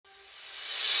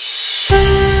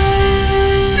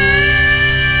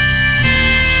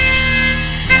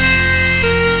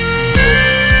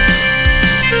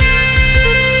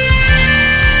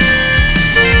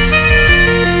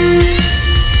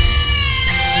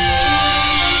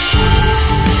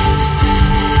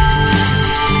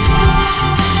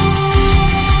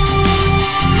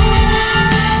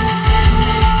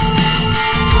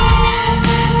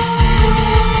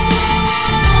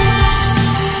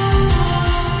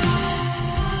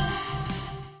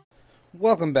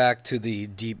Welcome back to the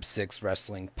Deep Six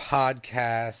Wrestling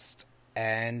Podcast,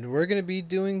 and we're going to be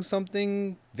doing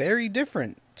something very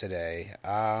different today.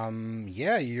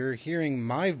 Yeah, you're hearing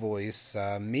my voice.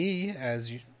 Me,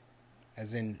 as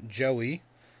in Joey,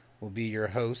 will be your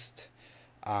host.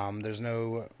 There's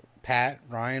no Pat,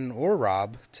 Ryan, or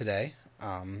Rob today.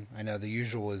 I know the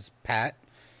usual is Pat.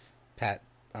 I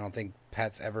don't think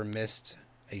Pat's ever missed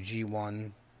a G1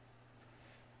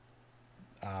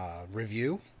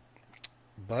 review.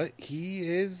 But he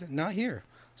is not here.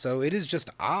 So it is just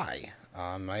I.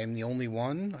 I am the only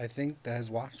one, I think, that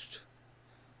has watched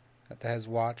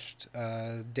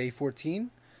day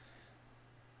 14.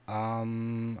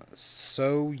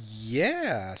 So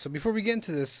yeah. So before we get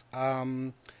into this,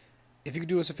 if you could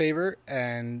do us a favor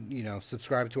and,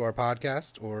 subscribe to our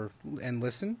podcast and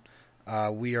listen.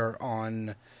 We are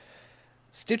on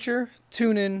Stitcher,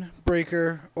 TuneIn,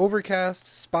 Breaker, Overcast,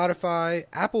 Spotify,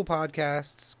 Apple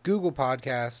Podcasts, Google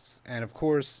Podcasts, and of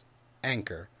course,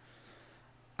 Anchor.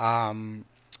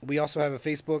 We also have a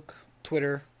Facebook,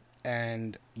 Twitter,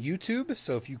 and YouTube,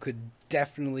 so if you could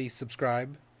definitely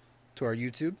subscribe to our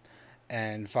YouTube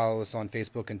and follow us on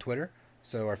Facebook and Twitter.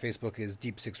 So our Facebook is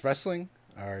Deep Six Wrestling,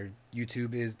 our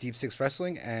YouTube is Deep Six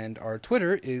Wrestling, and our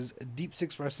Twitter is Deep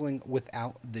Six Wrestling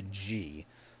without the G.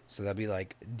 So that'd be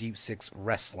like Deep Six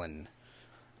Wrestling.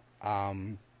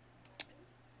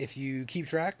 If you keep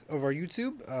track of our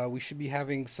YouTube, we should be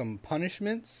having some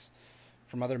punishments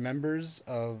from other members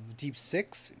of Deep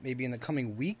Six, maybe in the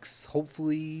coming weeks,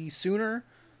 hopefully sooner,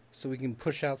 so we can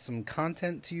push out some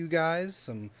content to you guys,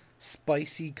 some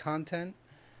spicy content.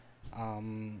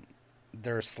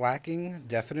 They're slacking,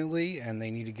 definitely, and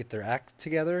they need to get their act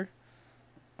together,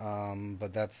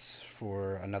 but that's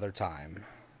for another time.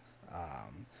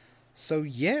 So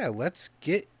yeah, let's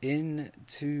get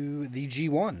into the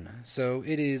G1. So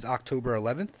it is October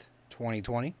 11th,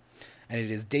 2020, and it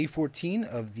is day 14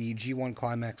 of the G1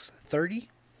 Climax 30.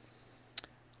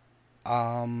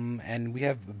 And we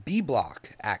have B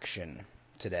block action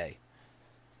today.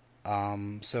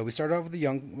 So we start off with the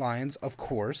Young Lions, of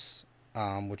course,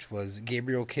 which was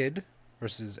Gabriel Kidd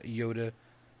versus Yota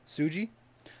Tsuji.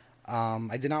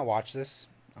 I did not watch this.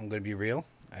 I'm going to be real.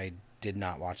 I did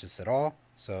not watch this at all.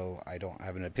 So I don't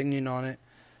have an opinion on it.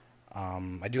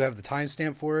 I do have the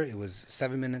timestamp for it. It was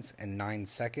 7 minutes and 9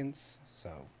 seconds.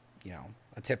 So,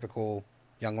 a typical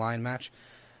Young Lion match.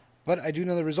 But I do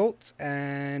know the results,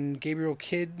 and Gabriel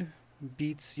Kidd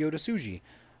beats Yota Tsuji.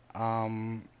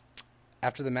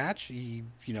 After the match, he,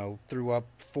 threw up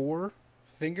 4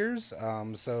 fingers.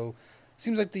 So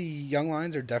seems like the Young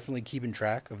Lions are definitely keeping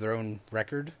track of their own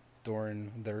record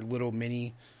during their little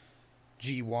mini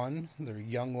G1, their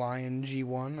Young Lion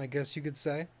G1, I guess you could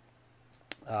say.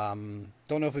 Don't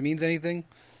know if it means anything.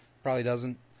 Probably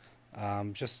doesn't.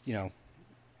 Just, a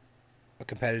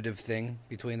competitive thing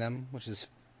between them, which is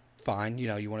fine.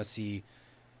 You want to see,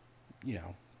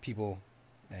 people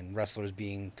and wrestlers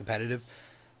being competitive.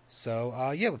 So,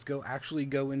 let's go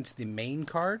into the main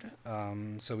card.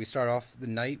 So we start off the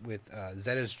night with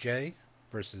ZSJ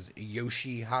versus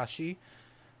Yoshihashi.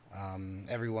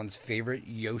 Everyone's favorite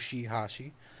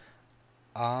Yoshihashi.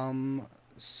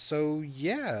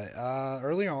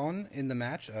 Early on in the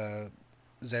match,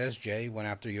 ZSJ went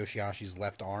after Yoshihashi's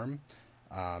left arm,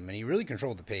 and he really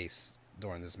controlled the pace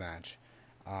during this match.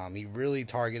 He really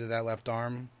targeted that left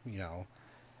arm,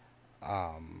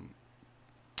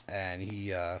 and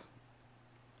he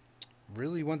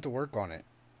really went to work on it.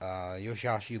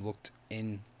 Yoshihashi looked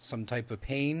in some type of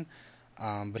pain,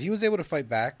 but he was able to fight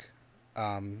back.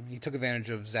 He took advantage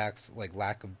of Zach's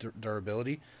lack of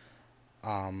durability,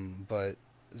 but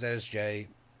ZSJ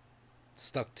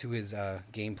stuck to his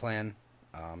game plan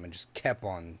and just kept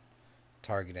on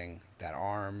targeting that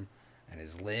arm and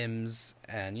his limbs,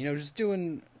 and just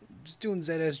doing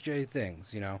ZSJ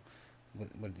things. He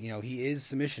is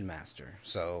submission master,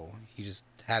 so he just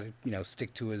had to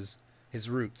stick to his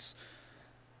roots.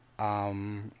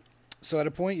 So at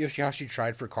a point, Yoshihashi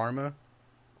tried for karma,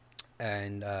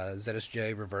 and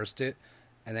ZSJ reversed it,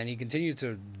 and then he continued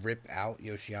to rip out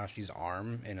Yoshihashi's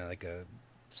arm in a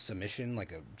submission,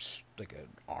 like a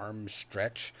arm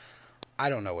stretch. I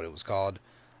don't know what it was called,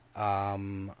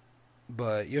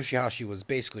 but Yoshihashi was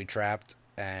basically trapped,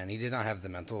 and he did not have the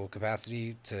mental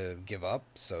capacity to give up.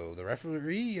 So the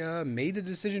referee made the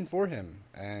decision for him,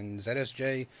 and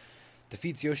ZSJ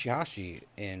defeats Yoshihashi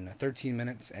in 13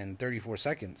 minutes and 34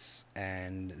 seconds,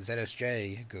 and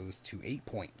ZSJ goes to 8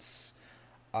 points.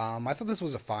 I thought this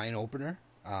was a fine opener,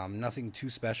 nothing too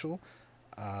special,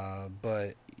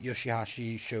 but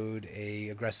Yoshihashi showed a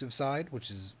aggressive side,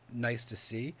 which is nice to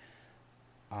see.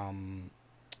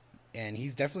 and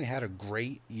he's definitely had a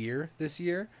great year this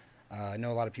year. I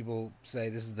know a lot of people say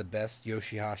this is the best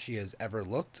Yoshihashi has ever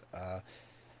looked.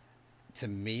 To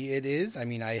me, it is. I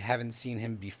mean, I haven't seen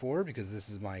him before because this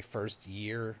is my first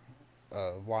year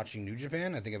watching New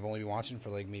Japan. I think I've only been watching for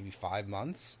like maybe 5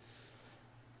 months.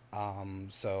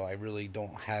 So I really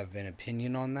don't have an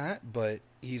opinion on that, but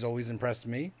he's always impressed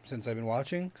me since I've been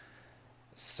watching.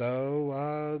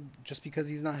 So just because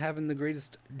he's not having the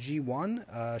greatest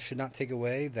G1 should not take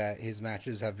away that his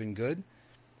matches have been good.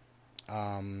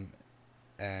 Um,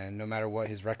 and no matter what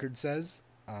his record says,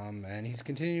 and he's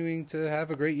continuing to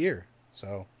have a great year.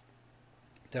 So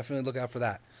definitely look out for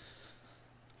that.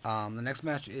 The next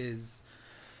match is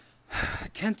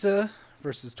Kenta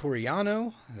versus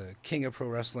Toriano, the king of pro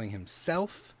wrestling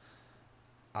himself.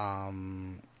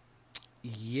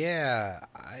 Yeah,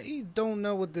 I don't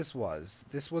know what this was.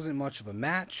 This wasn't much of a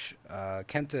match.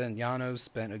 Kenta and Yano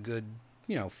spent a good,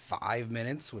 5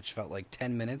 minutes, which felt like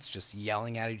 10 minutes, just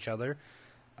yelling at each other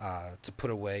to put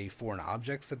away foreign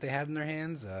objects that they had in their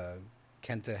hands.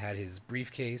 Kenta had his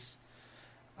briefcase,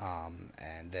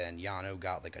 and then Yano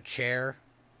got like a chair,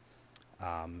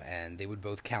 and they would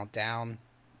both count down,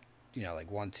 like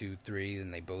 1, 2, 3,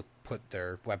 and they both put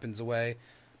their weapons away.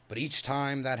 But each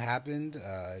time that happened,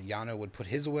 Yano would put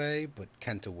his away, but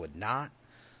Kenta would not.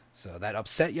 So that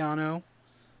upset Yano.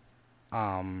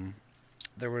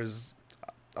 There was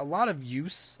a lot of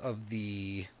use of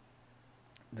the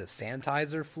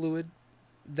sanitizer fluid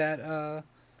that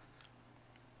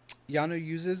Yano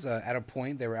uses. At a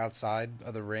point, they were outside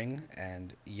of the ring,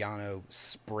 and Yano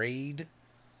sprayed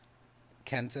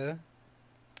Kenta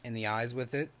in the eyes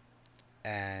with it,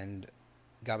 and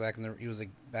got back in the. He was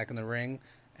like back in the ring,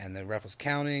 and the ref was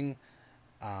counting,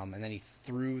 and then he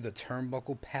threw the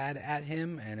turnbuckle pad at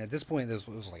him, and at this point, this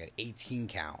was like an 18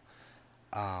 count.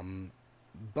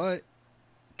 But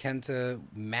Kenta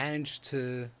managed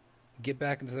to get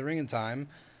back into the ring in time,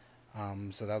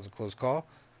 so that was a close call.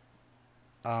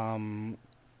 And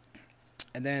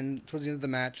then towards the end of the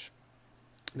match,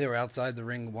 they were outside the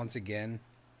ring once again,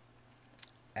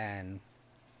 and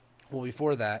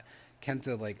before that,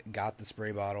 Kenta got the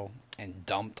spray bottle and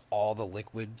dumped all the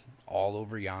liquid all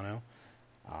over Yano,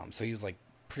 so he was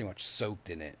pretty much soaked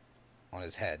in it on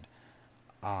his head.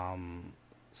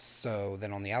 So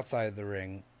then on the outside of the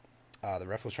ring, the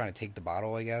ref was trying to take the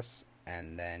bottle, I guess,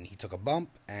 and then he took a bump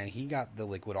and he got the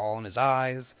liquid all in his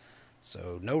eyes.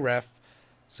 So no ref.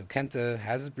 So Kenta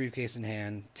has his briefcase in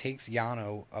hand, takes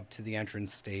Yano up to the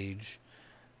entrance stage.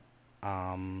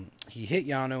 He hit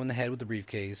Yano in the head with the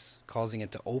briefcase, causing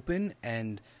it to open,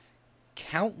 and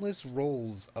countless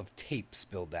rolls of tape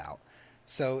spilled out.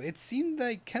 So it seemed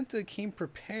like Kenta came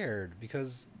prepared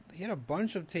because he had a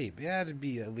bunch of tape. It had to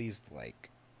be at least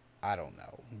I don't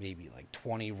know, maybe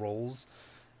 20 rolls.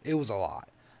 It was a lot.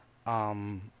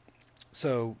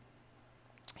 So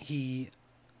he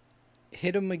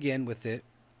hit him again with it.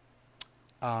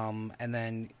 And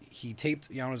then he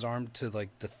taped Yano's arm to the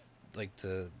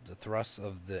thrust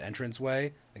of the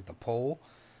entranceway, the pole,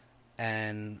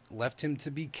 and left him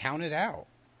to be counted out.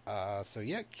 So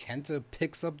yeah, Kenta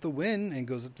picks up the win and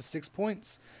goes up to 6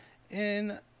 points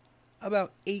in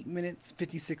about 8 minutes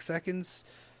 56 seconds.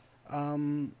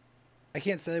 I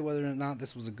can't say whether or not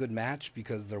this was a good match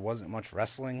because there wasn't much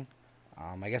wrestling.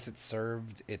 I guess it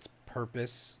served its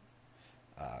purpose,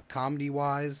 comedy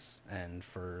wise, and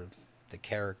for the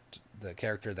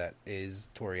character that is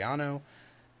Toriano.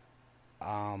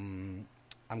 I'm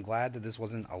glad that this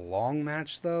wasn't a long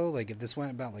match though. If this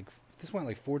went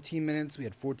 14 minutes, we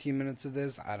had 14 minutes of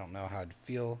this, I don't know how I'd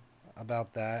feel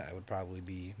about that. I would probably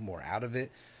be more out of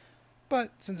it.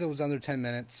 But since it was under 10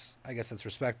 minutes, I guess that's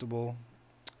respectable.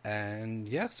 And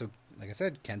yeah, so like I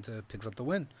said, Kenta picks up the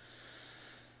win.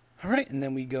 All right, and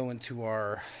then we go into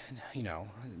our,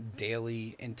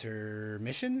 daily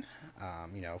intermission,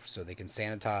 so they can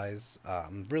sanitize.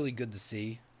 Really good to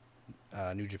see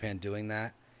New Japan doing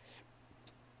that.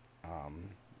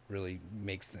 Really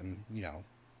makes them,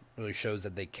 really shows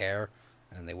that they care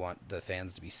and they want the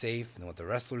fans to be safe and they want the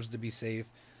wrestlers to be safe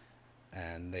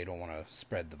and they don't want to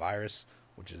spread the virus,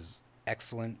 which is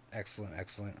excellent. I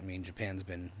mean, Japan's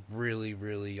been really,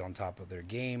 really on top of their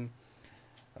game,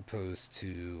 opposed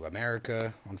to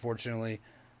America, unfortunately.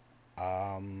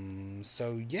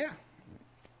 So yeah.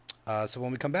 So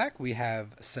when we come back, we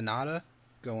have Sonata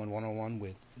going one-on-one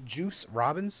with Juice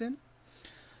Robinson.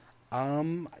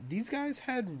 These guys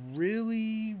had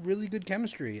really, really good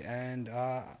chemistry, and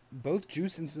both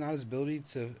Juice and Sonata's ability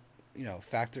to,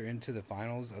 factor into the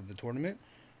finals of the tournament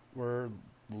were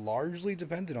largely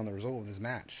dependent on the result of this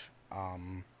match.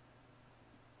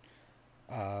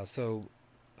 So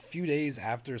a few days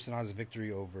after Sonata's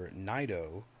victory over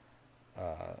Naito,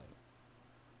 uh,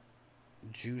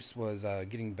 Juice was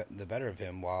getting the better of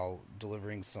him while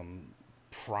delivering some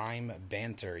prime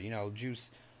banter.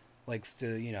 Juice likes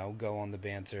to, go on the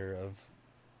banter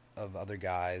of other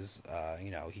guys.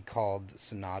 He called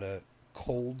Sonata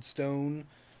Cold Stone,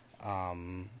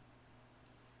 um,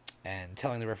 and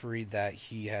telling the referee that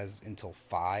he has until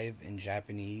 5 in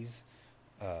Japanese,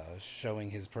 showing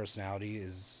his personality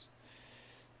is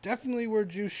definitely where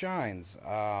Juice shines.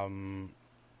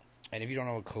 And if you don't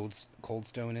know what Cold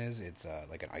Stone is, it's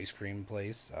like an ice cream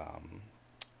place.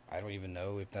 I don't even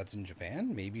know if that's in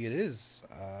Japan. Maybe it is.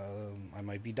 I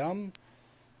might be dumb,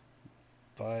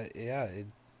 but yeah,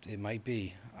 it might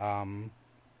be.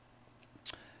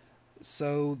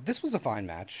 So this was a fine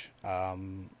match.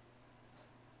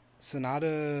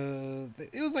 Sonata,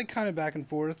 it was like kind of back and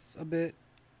forth a bit.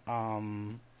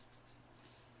 Um,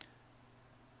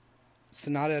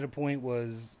 Sonata at a point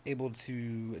was able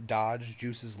to dodge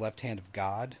Juice's left hand of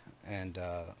God and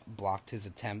blocked his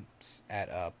attempts at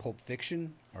Pulp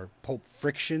Fiction, or Pulp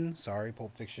Friction. Sorry,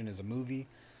 Pulp Fiction is a movie,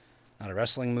 not a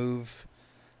wrestling move.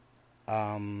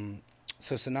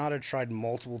 So Sonata tried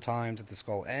multiple times at the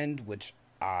Skull End, which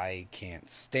I can't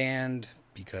stand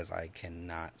because I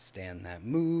cannot stand that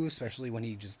move, especially when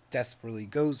he just desperately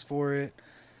goes for it.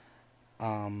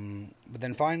 But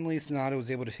then finally, Sonata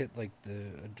was able to hit like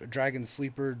the Dragon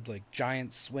Sleeper, like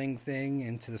giant swing thing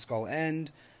into the Skull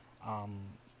End.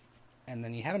 And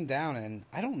then he had him down, and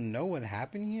I don't know what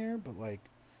happened here, but like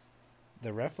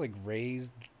the ref like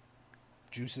raised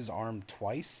Juice's arm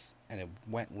twice, and it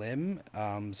went limb.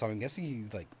 So I'm guessing he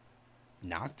like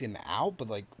knocked him out, but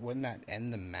like wouldn't that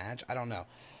end the match? I don't know.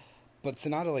 But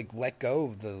Sonata like let go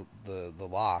of the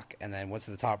lock and then went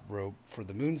to the top rope for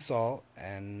the moonsault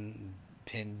and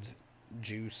pinned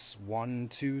Juice 1,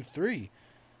 2, 3.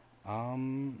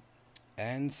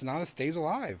 And Sonata stays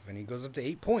alive and he goes up to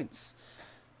 8 points.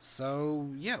 So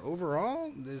yeah,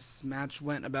 overall this match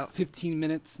went about 15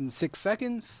 minutes and 6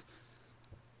 seconds.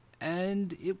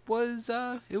 And it was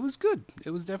good. It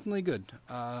was definitely good.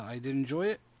 I did enjoy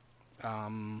it.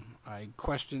 I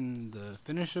questioned the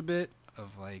finish a bit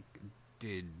of like,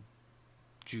 did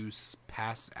Juice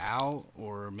pass out,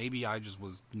 or maybe I just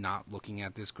was not looking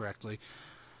at this correctly.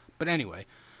 But anyway,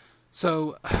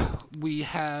 so we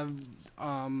have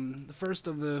the first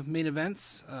of the main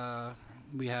events.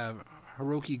 We have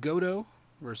Hiroki Goto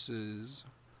versus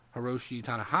Hiroshi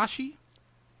Tanahashi.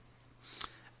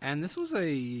 And this was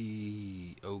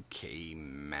a okay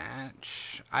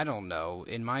match. I don't know.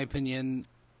 In my opinion,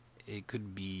 it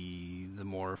could be the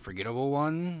more forgettable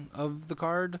one of the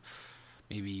card.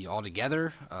 Maybe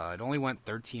altogether. It only went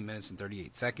 13 minutes and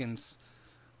 38 seconds.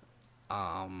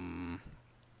 But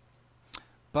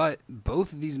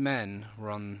both of these men are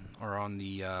on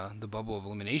the bubble of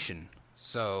elimination.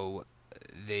 So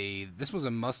this was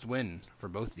a must win for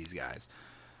both these guys.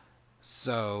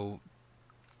 So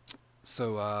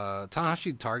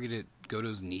Tanahashi targeted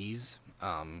Goto's knees,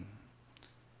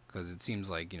 because it seems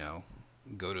like,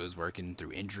 Goto's working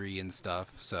through injury and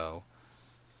stuff,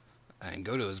 and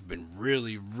Goto has been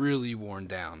really, really worn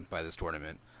down by this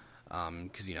tournament,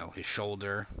 because, his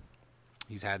shoulder,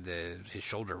 he's had his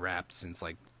shoulder wrapped since,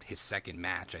 like, his second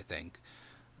match, I think,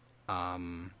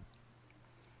 and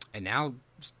now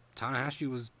Tanahashi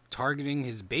was targeting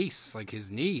his base, like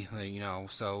his knee,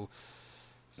 so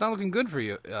it's not looking good for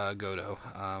you, Goto.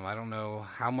 I don't know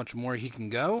how much more he can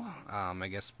go. I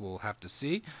guess we'll have to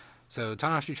see. So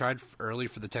Tanahashi tried early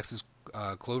for the Texas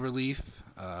Cloverleaf,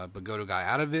 but Goto got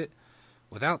out of it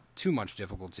without too much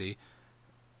difficulty.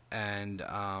 And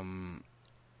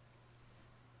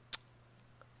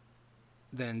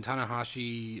then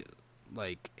Tanahashi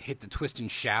hit the twist and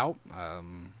shout.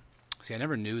 See, I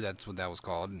never knew that's what that was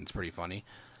called, and it's pretty funny.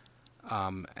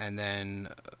 And then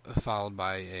followed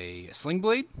by a sling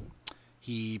blade.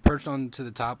 He perched onto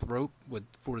the top rope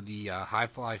for the high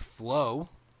fly flow,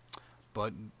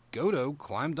 but Goto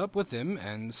climbed up with him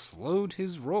and slowed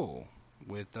his roll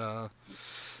with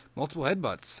multiple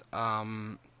headbutts.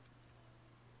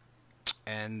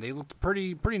 And they looked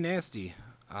pretty nasty.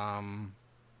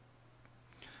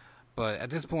 But at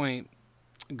this point,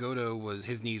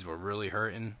 his knees were really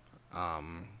hurting.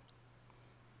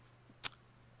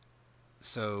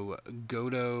 So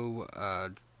Goto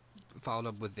followed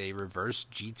up with a reverse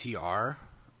GTR,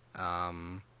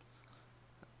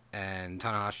 and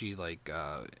Tanahashi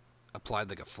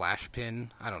applied a flash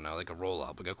pin. I don't know, like a roll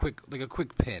up, like a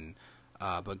quick pin.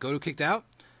 But Goto kicked out,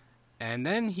 and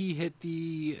then he hit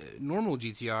the normal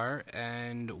GTR,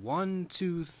 and 1,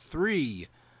 2, 3.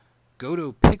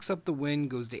 Goto picks up the win,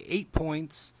 goes to 8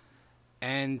 points,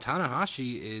 and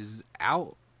Tanahashi is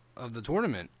out of the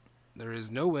tournament. There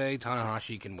is no way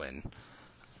Tanahashi can win.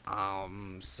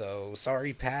 So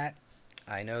sorry, Pat.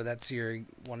 I know that's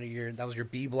that was your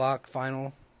B block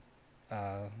final.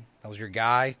 That was your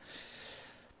guy.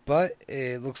 But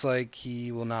it looks like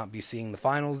he will not be seeing the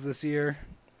finals this year,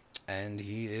 and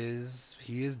he is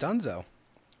donezo.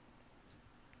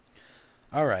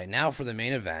 All right, now for the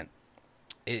main event.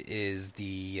 It is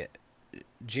the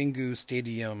Jingu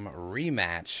Stadium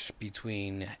rematch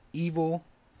between Evil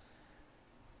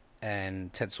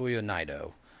and Tetsuya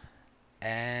Naito.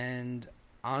 And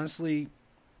honestly,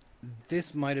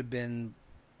 this might have been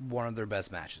one of their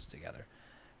best matches together.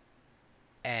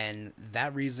 And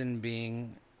that reason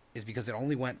being is because it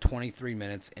only went 23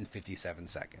 minutes and 57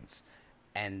 seconds.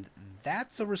 And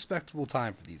that's a respectable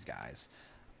time for these guys.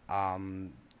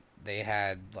 They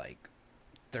had like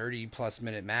 30 plus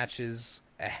minute matches,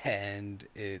 and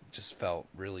it just felt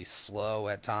really slow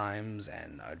at times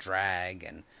and a drag,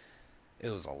 and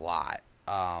it was a lot.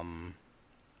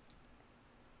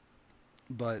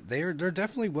 But they're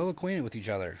definitely well acquainted with each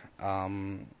other.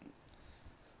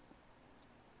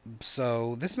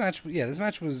 So this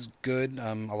match was good.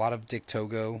 A lot of Dick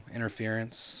Togo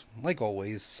interference, like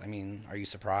always. I mean, are you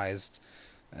surprised?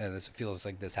 This feels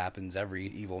like this happens every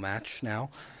Evil match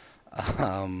now.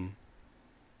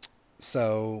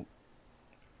 So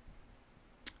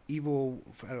Evil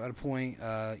at a point,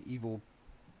 Evil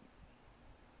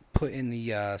put in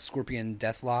the Scorpion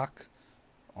Deathlock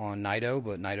on Naito,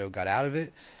 but Naito got out of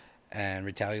it and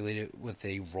retaliated with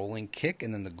a rolling kick,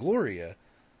 and then the Gloria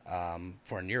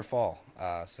for a near fall.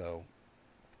 So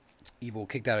Evil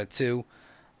kicked out at 2.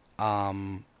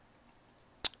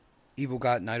 Evil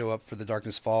got Naito up for the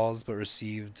Darkness Falls, but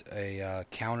received a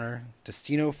counter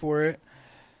Destino for it,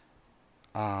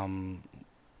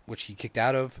 which he kicked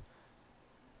out of.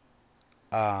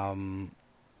 And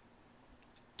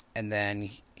then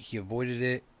he avoided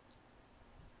it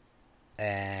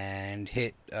and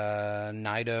hit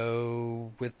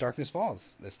Naito with Darkness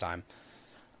Falls this time.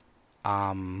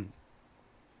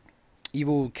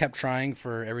 Evil kept trying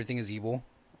for Everything is Evil,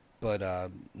 but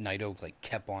Naito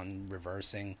kept on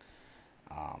reversing.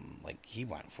 He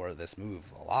went for this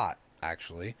move a lot,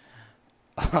 actually.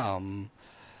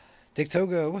 Dick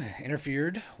Togo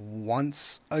interfered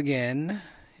once again.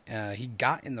 He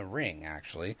got in the ring,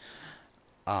 actually.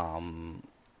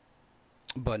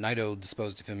 But Naito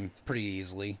disposed of him pretty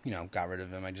easily. Got rid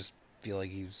of him. I just feel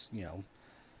like he's,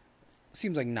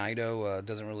 seems like Naito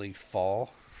doesn't really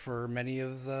fall for many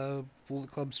of the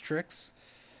Bullet Club's tricks.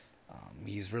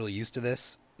 He's really used to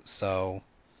this. So,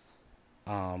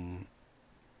 but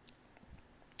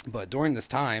during this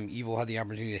time, Evil had the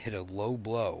opportunity to hit a low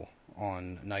blow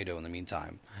on Naito in the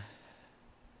meantime.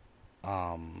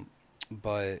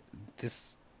 But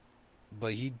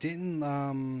he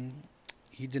didn't.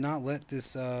 He did not let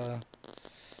this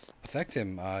affect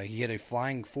him. He had a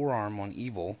flying forearm on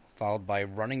Evil, followed by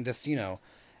running Destino,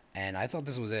 and I thought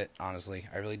this was it. Honestly,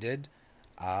 I really did.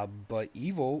 But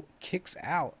Evil kicks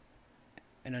out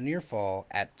in a near fall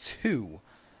at 2.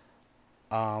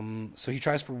 So he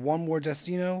tries for one more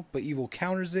Destino, but Evil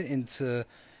counters it into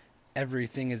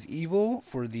Everything is Evil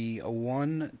for the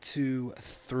 1, 2,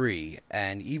 3.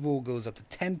 And Evil goes up to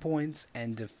 10 points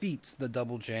and defeats the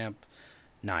double champ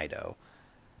Naito.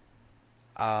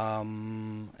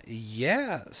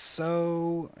 Yeah,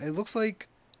 so it looks like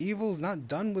Evil's not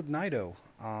done with Naito.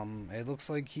 It looks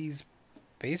like he's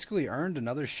basically earned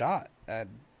another shot at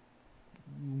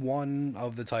one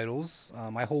of the titles.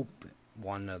 I hope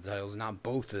one of the titles, not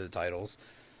both of the titles,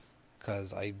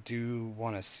 because I do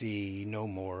want to see no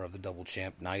more of the double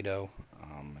champ Naito.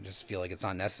 I just feel like it's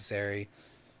not necessary.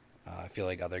 I feel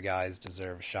like other guys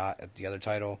deserve a shot at the other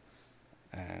title,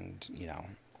 and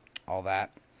all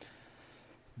that.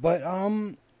 But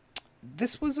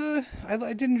this was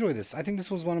I did enjoy this. I think this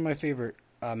was one of my favorite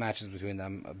matches between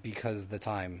them because the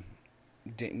time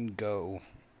didn't go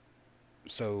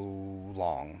so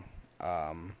long.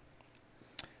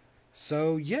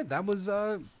 So yeah, that was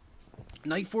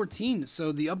night 14.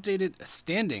 So the updated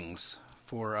standings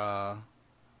for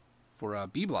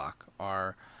B Block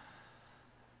are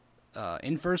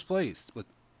in first place with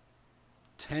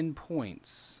 10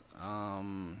 points.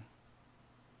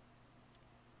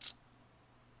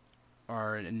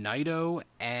 Are Naito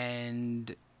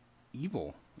and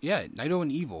Evil. Yeah, Naito and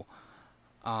Evil.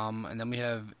 And then we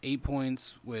have 8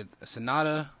 points with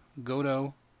Sonata,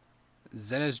 Goto,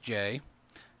 ZSJ.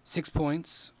 6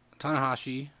 points,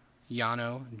 Tanahashi,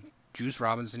 Yano, Juice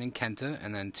Robinson, and Kenta.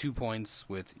 And then 2 points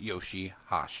with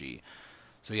Yoshi-Hashi.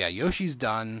 So yeah, Yoshi's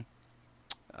done.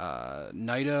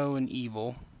 Naito and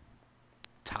Evil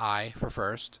tie for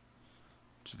first.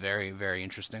 It's very, very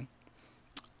interesting.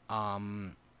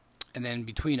 And then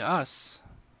between us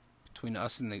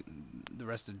and the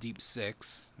rest of Deep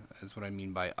Six, that's what I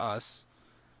mean by us.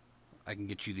 I can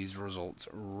get you these results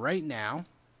right now.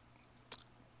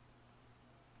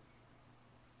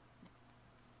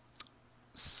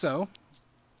 So,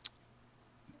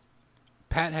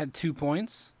 Pat had 2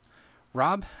 points.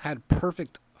 Rob had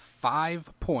perfect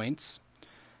 5 points.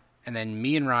 And then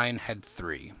me and Ryan had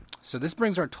 3. So this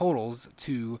brings our totals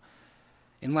to,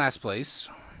 in last place,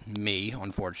 me,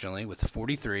 unfortunately, with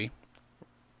 43.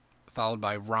 Followed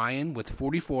by Ryan with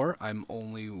 44. I'm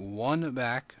only 1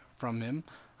 back from him.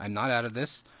 I'm not out of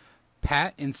this.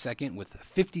 Pat in second with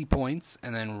 50 points.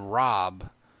 And then Rob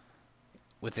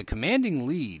with a commanding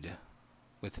lead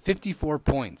with 54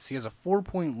 points. He has a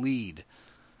 4-point lead.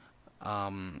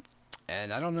 And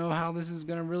I don't know how this is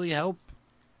going to really help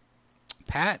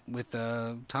Pat with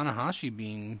Tanahashi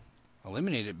being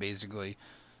eliminated, basically.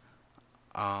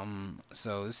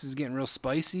 So this is getting real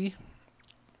spicy.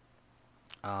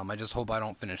 I just hope I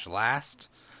don't finish last,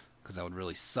 because that would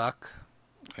really suck.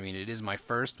 I mean, it is my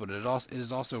first, but it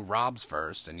is also Rob's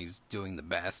first, and he's doing the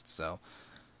best, so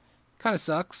kind of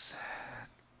sucks.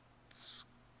 It's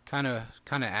kind of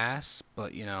ass,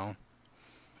 but you know,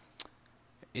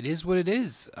 it is what it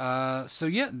is. So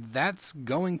yeah, that's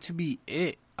going to be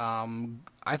it.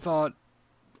 I thought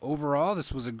overall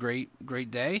this was a great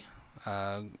day.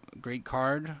 Great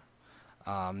card.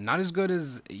 Not as good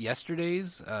as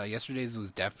yesterday's. Yesterday's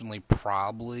was definitely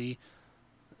probably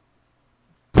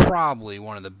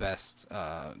one of the best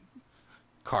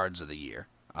cards of the year.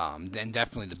 And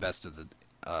definitely the best of the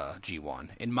G1,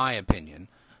 in my opinion.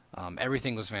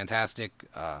 Everything was fantastic.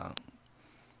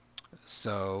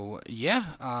 So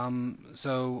yeah.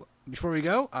 So before we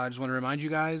go, I just want to remind you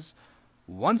guys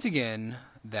once again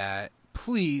that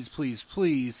please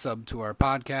sub to our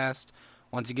podcast.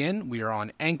 Once again, we are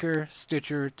on Anchor,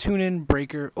 Stitcher, TuneIn,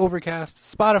 Breaker, Overcast,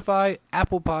 Spotify,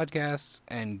 Apple Podcasts,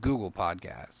 and Google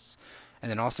Podcasts.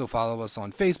 And then also follow us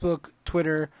on Facebook,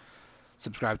 Twitter,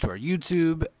 subscribe to our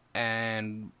YouTube,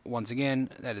 and once again,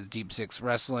 that is Deep Six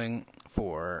Wrestling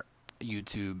for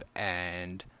YouTube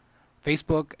and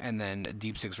Facebook, and then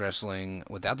Deep Six Wrestling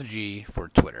without the G for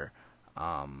Twitter.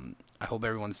 I hope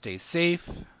everyone stays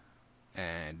safe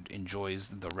and enjoys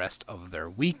the rest of their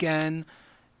weekend.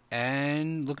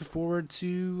 And looking forward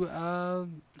to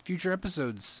future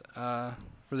episodes for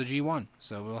the G1.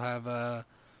 So we'll have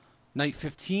Night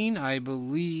 15. I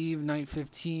believe Night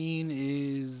 15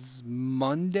 is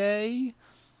Monday.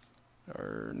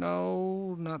 Or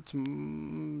no,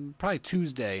 probably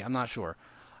Tuesday. I'm not sure.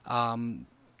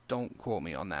 Don't quote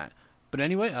me on that. But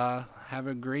anyway, have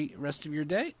a great rest of your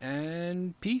day,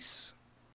 and peace.